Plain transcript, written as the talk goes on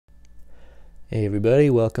Hey everybody,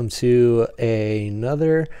 welcome to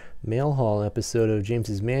another mail haul episode of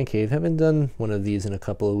James's Man Cave. Haven't done one of these in a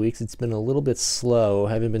couple of weeks. It's been a little bit slow.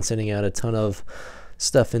 Haven't been sending out a ton of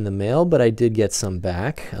stuff in the mail, but I did get some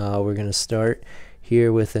back. We're going to start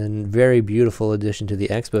here with a very beautiful addition to the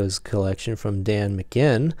Expos collection from Dan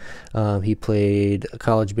McGinn. He played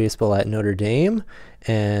college baseball at Notre Dame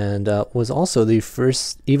and was also the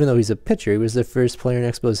first, even though he's a pitcher, he was the first player in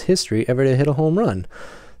Expos history ever to hit a home run.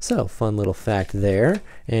 So, fun little fact there.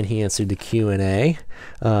 And he answered the Q&A.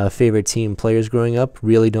 Favorite team players growing up?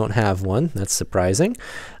 Really don't have one. That's surprising.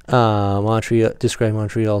 Describe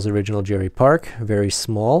Montreal's original Jerry Park. Very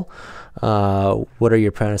small. What are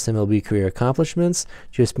your proudest MLB career accomplishments?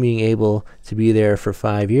 Just being able to be there for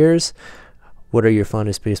 5 years. What are your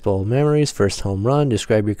fondest baseball memories? First home run.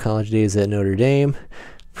 Describe your college days at Notre Dame.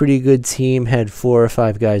 Pretty good team, had 4 or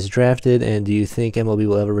 5 guys drafted, and do you think MLB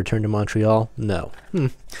will ever return to Montreal? No.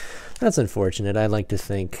 That's unfortunate. I'd like to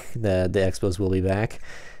think that the Expos will be back.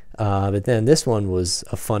 But then this one was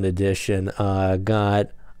a fun addition.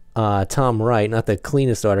 Got Tom Wright, not the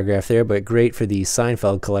cleanest autograph there, but great for the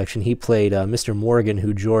Seinfeld collection. He played Mr. Morgan,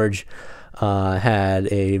 who George had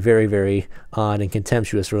a very, very odd and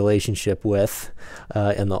contemptuous relationship with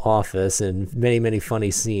in the office, and many, many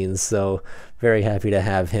funny scenes. So very happy to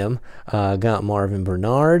have him. Got Marvin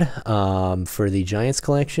Benard for the Giants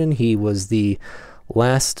collection. He was the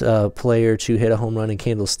last player to hit a home run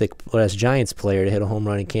in last Giants player to hit a home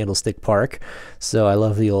run in Candlestick Park. So I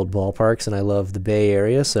love the old ballparks and I love the Bay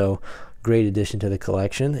Area. So great addition to the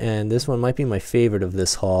collection. And this one might be my favorite of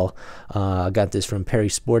this haul. I got this from Perry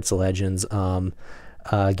Sports Legends.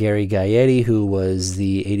 Gary Gaetti, who was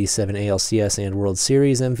the 87 ALCS and World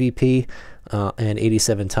Series MVP, and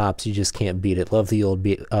 87 Topps. You just can't beat it. Love the old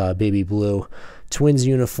baby blue Twins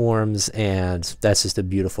uniforms, and that's just a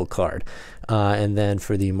beautiful card. And then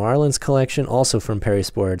for the Marlins collection, also from Perry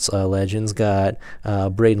Sports Legends, got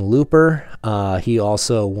Braden Looper. He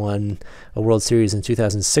also won a World Series in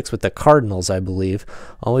 2006 with the Cardinals, I believe.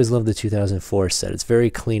 Always loved the 2004 set. It's very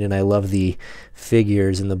clean, and I love the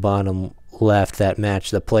figures in the bottom left that match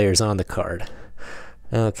the players on the card.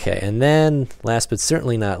 Okay, and then last but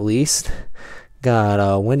certainly not least, got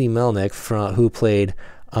Wendie Malick, who played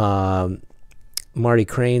Marty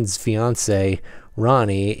Crane's fiance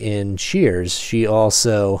Ronnie in Cheers. She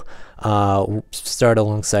also starred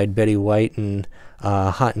alongside Betty White in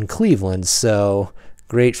Hot in Cleveland. So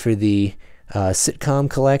great for the sitcom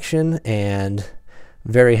collection, and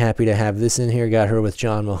very happy to have this in here. Got her with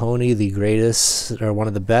John Mahoney, the greatest, or one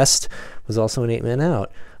of the best, was also an 8-man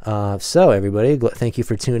out. So everybody, thank you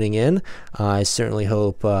for tuning in. I certainly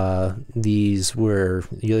hope you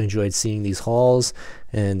enjoyed seeing these hauls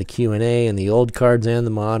and the Q&A and the old cards and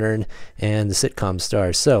the modern and the sitcom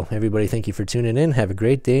stars. So everybody, thank you for tuning in. Have a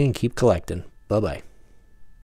great day and keep collecting. Bye-bye.